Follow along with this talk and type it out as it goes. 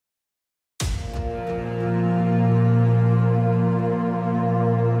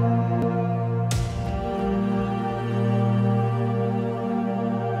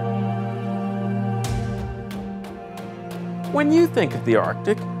When you think of the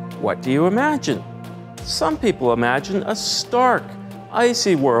Arctic, what do you imagine? Some people imagine a stark,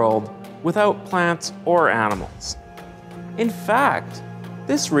 icy world without plants or animals. In fact,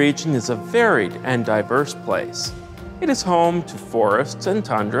 this region is a varied and diverse place. It is home to forests and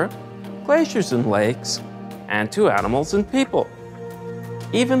tundra, glaciers and lakes, and to animals and people.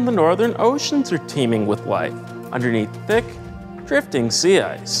 Even the northern oceans are teeming with life underneath thick, drifting sea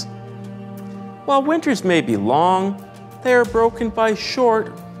ice. While winters may be long, they are broken by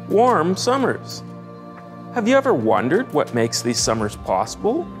short, warm summers. Have you ever wondered what makes these summers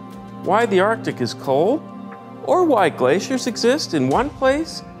possible? Why the Arctic is cold? Or why glaciers exist in one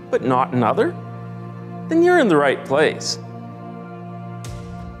place but not another? Then you're in the right place.